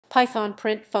Python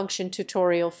print function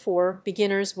tutorial for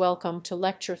beginners. Welcome to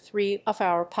lecture 3 of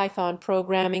our Python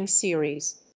programming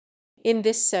series. In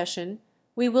this session,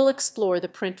 we will explore the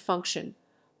print function,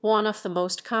 one of the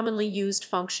most commonly used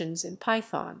functions in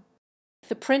Python.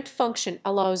 The print function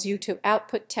allows you to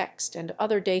output text and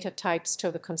other data types to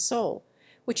the console,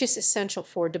 which is essential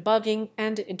for debugging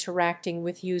and interacting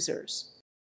with users.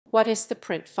 What is the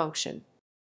print function?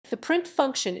 The print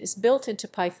function is built into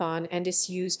Python and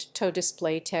is used to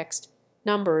display text,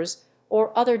 numbers,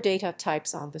 or other data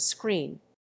types on the screen.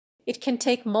 It can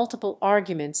take multiple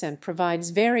arguments and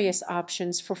provides various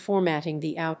options for formatting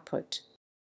the output.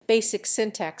 Basic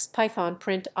syntax: Python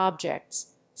print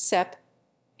objects, sep,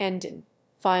 endin,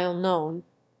 file known,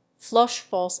 flush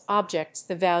false objects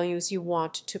the values you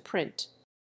want to print.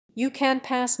 You can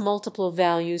pass multiple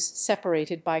values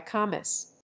separated by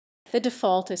commas. The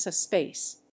default is a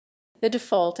space. The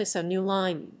default is a new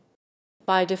line.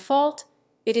 By default,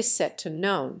 it is set to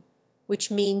known, which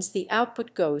means the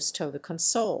output goes to the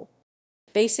console.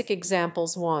 Basic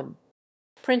examples: 1.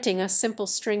 Printing a simple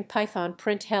string Python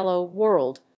print hello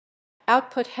world.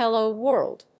 Output hello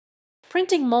world.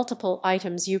 Printing multiple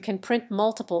items: you can print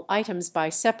multiple items by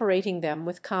separating them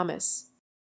with commas.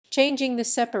 Changing the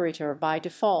separator by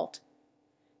default.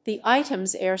 The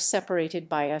items are separated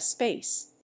by a space.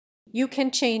 You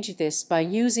can change this by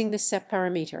using the sep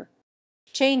parameter.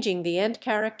 Changing the end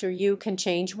character: you can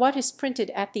change what is printed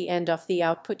at the end of the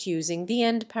output using the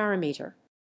end parameter.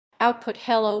 Output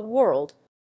hello world.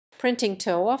 Printing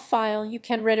to a file: you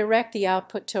can redirect the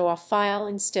output to a file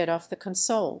instead of the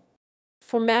console.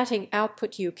 Formatting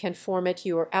output: you can format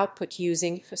your output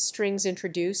using strings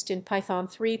introduced in Python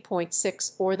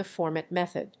 3.6 or the format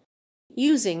method.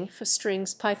 Using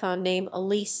strings: Python name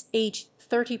Elise, age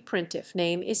 30, printf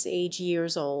name is age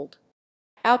years old.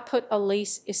 Output: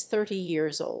 Elise is 30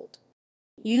 years old.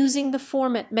 Using the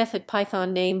format method: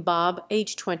 Python name Bob,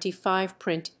 age 25,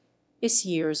 print is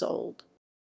years old.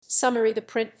 Summary: the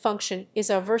print function is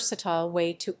a versatile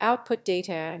way to output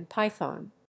data in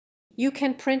Python. You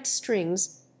can print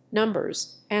strings,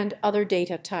 numbers, and other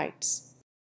data types.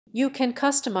 You can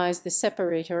customize the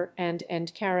separator and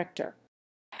end character.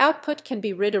 Output can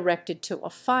be redirected to a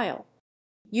file.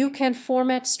 You can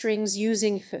format strings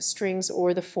using strings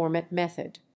or the format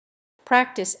method.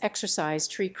 Practice exercise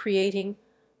 3: creating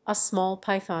a small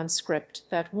Python script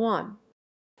that 1.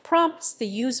 Prompts the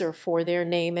user for their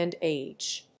name and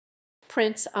age.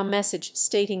 Prints a message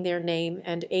stating their name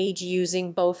and age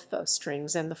using both the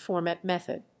strings and the format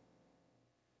method.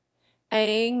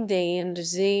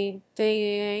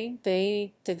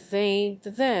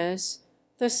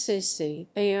 This is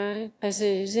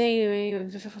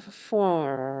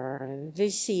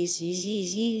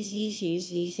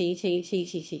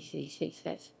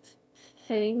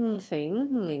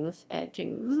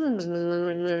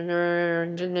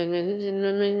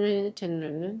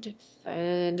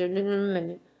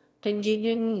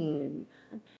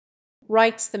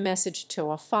writes the message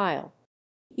to a file.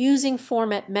 Using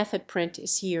format method: print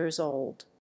is years old.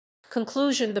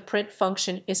 Conclusion: the print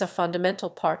function is a fundamental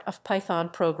part of Python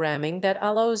programming that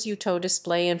allows you to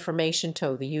display information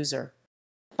to the user.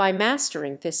 By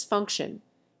mastering this function,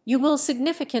 you will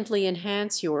significantly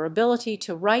enhance your ability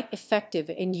to write effective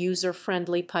and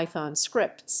user-friendly Python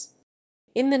scripts.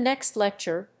 In the next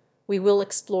lecture, we will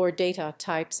explore data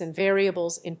types and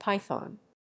variables in Python.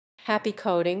 Happy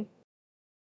coding!